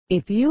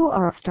If you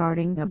are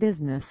starting a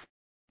business,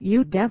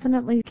 you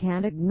definitely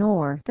can't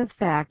ignore the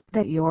fact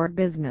that your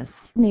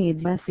business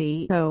needs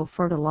SEO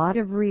for a lot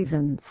of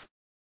reasons.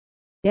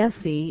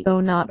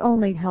 SEO not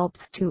only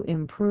helps to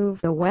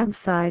improve the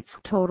website's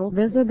total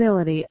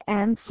visibility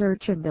and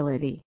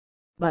searchability,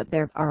 but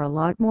there are a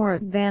lot more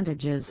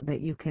advantages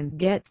that you can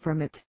get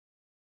from it.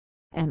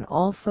 And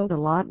also a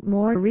lot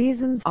more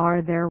reasons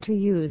are there to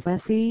use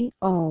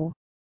SEO.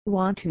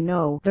 Want to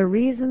know the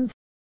reasons?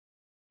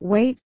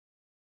 Wait!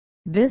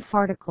 This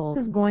article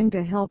is going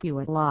to help you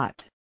a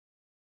lot.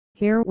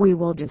 Here we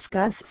will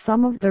discuss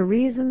some of the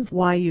reasons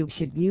why you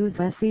should use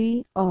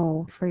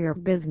SEO for your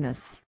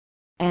business,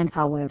 and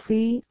how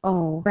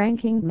SEO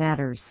ranking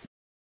matters.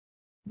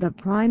 The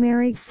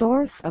primary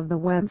source of the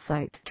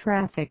website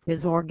traffic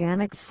is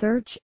organic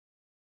search.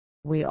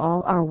 We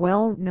all are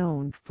well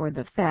known for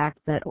the fact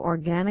that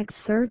organic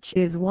search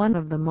is one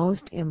of the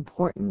most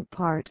important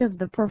part of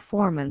the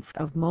performance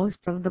of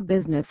most of the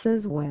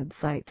business's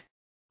website.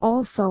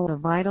 Also a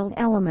vital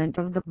element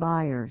of the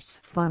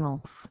buyer's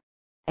funnels.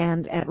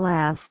 And at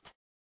last,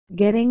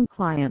 getting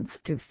clients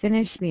to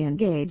finish the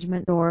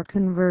engagement or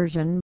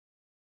conversion.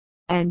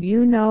 And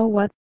you know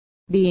what?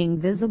 Being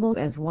visible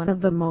as one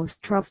of the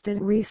most trusted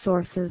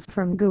resources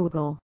from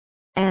Google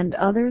and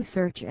other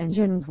search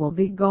engines will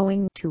be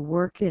going to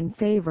work in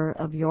favor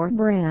of your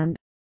brand.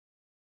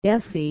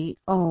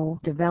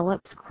 SEO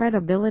develops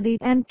credibility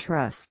and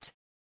trust.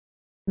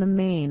 The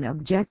main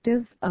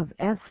objective of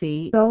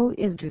SEO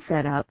is to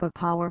set up a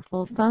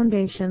powerful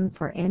foundation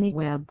for any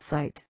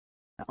website,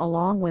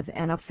 along with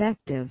an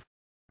effective,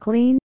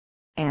 clean,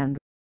 and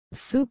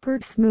super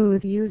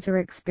smooth user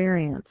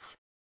experience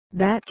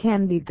that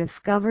can be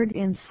discovered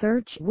in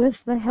search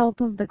with the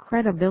help of the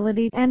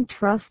credibility and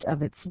trust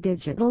of its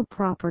digital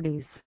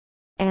properties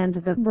and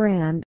the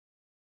brand.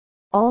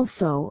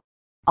 Also,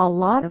 a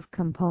lot of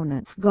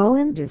components go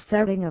into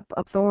setting up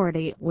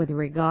authority with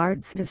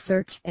regards to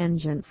search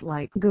engines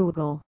like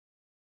Google.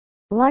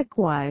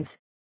 Likewise,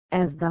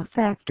 as the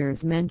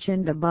factors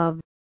mentioned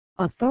above,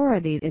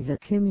 authority is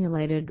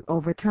accumulated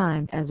over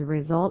time as a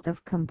result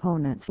of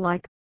components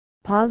like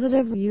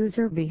positive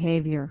user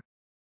behavior,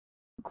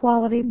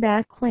 quality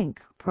backlink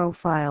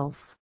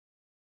profiles,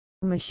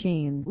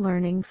 machine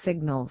learning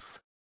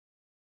signals,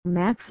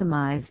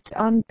 maximized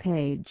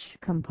on-page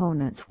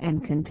components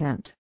and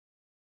content.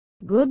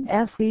 Good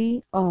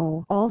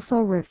SEO also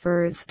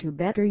refers to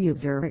better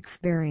user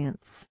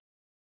experience.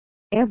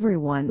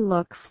 Everyone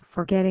looks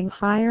for getting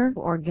higher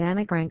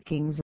organic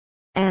rankings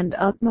and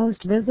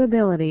utmost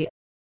visibility,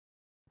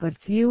 but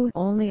few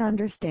only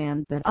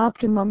understand that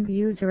optimum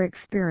user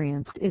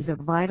experience is a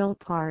vital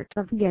part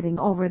of getting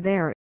over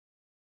there.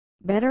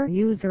 Better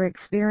user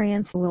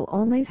experience will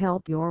only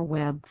help your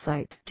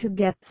website to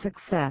get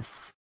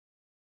success,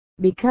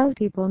 because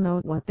people know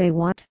what they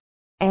want,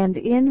 and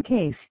in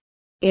case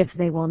if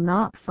they will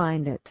not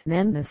find it,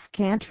 then this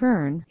can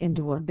turn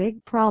into a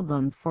big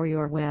problem for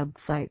your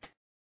website.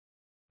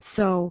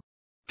 So,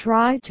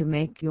 try to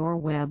make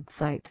your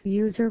website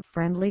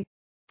user-friendly,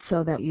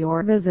 so that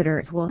your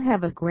visitors will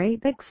have a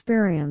great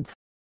experience.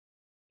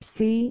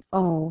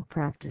 SEO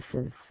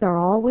practices are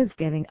always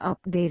getting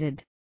updated.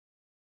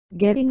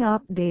 Getting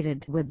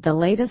updated with the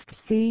latest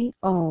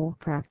SEO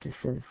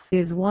practices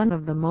is one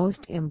of the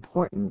most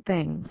important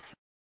things.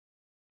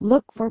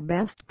 Look for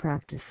best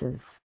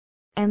practices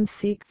and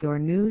seek your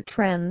new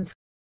trends.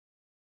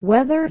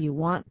 Whether you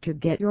want to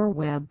get your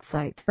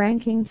website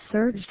ranking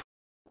searched,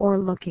 or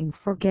looking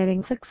for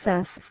getting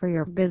success for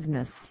your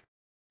business,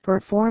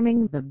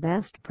 performing the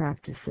best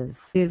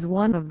practices is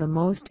one of the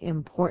most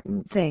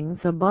important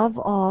things above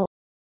all.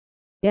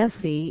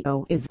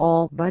 SEO is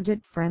all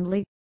budget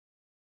friendly.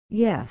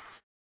 Yes,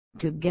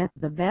 to get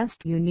the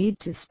best you need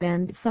to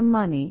spend some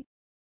money.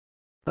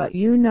 But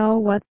you know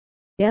what?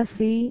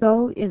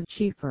 SEO is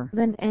cheaper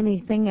than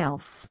anything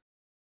else.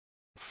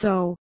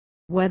 So,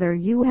 whether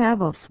you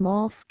have a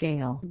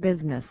small-scale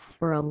business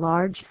or a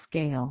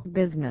large-scale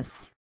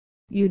business,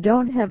 you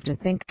don't have to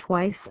think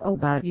twice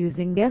about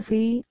using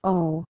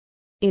SEO.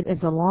 It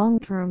is a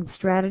long-term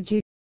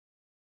strategy.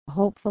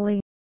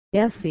 Hopefully,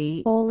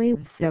 SEO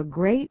leaves a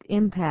great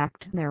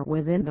impact there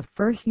within the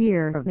first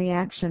year of the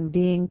action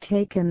being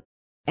taken,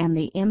 and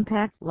the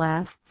impact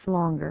lasts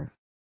longer.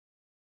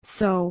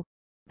 So,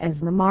 as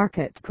the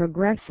market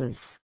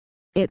progresses,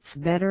 it's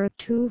better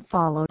to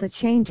follow the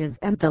changes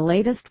and the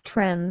latest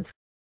trends.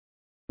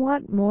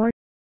 What more?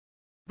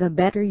 The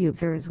better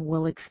users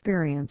will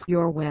experience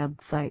your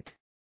website,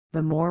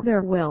 the more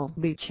there will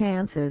be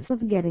chances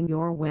of getting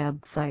your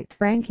website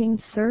ranking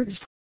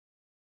searched.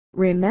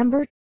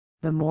 Remember,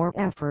 the more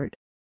effort,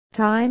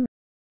 time,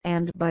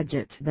 and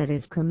budget that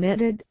is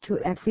committed to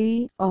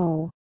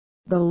SEO,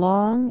 the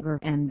longer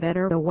and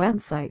better the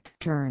website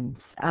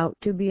turns out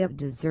to be a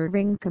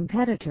deserving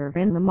competitor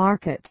in the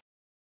market.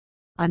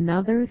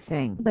 Another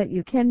thing that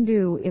you can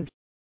do is,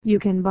 you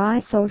can buy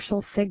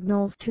social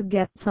signals to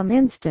get some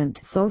instant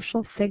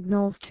social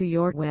signals to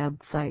your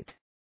website.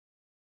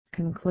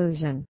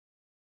 Conclusion.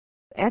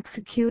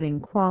 Executing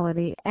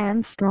quality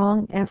and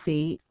strong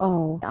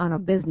SEO on a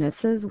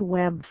business's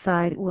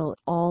website will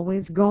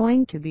always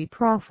going to be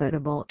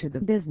profitable to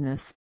the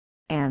business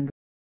and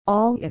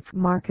all its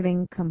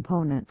marketing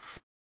components.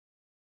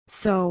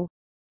 So,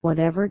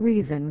 whatever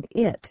reason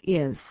it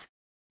is,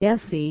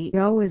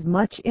 SEO is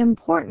much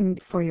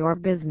important for your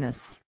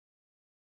business.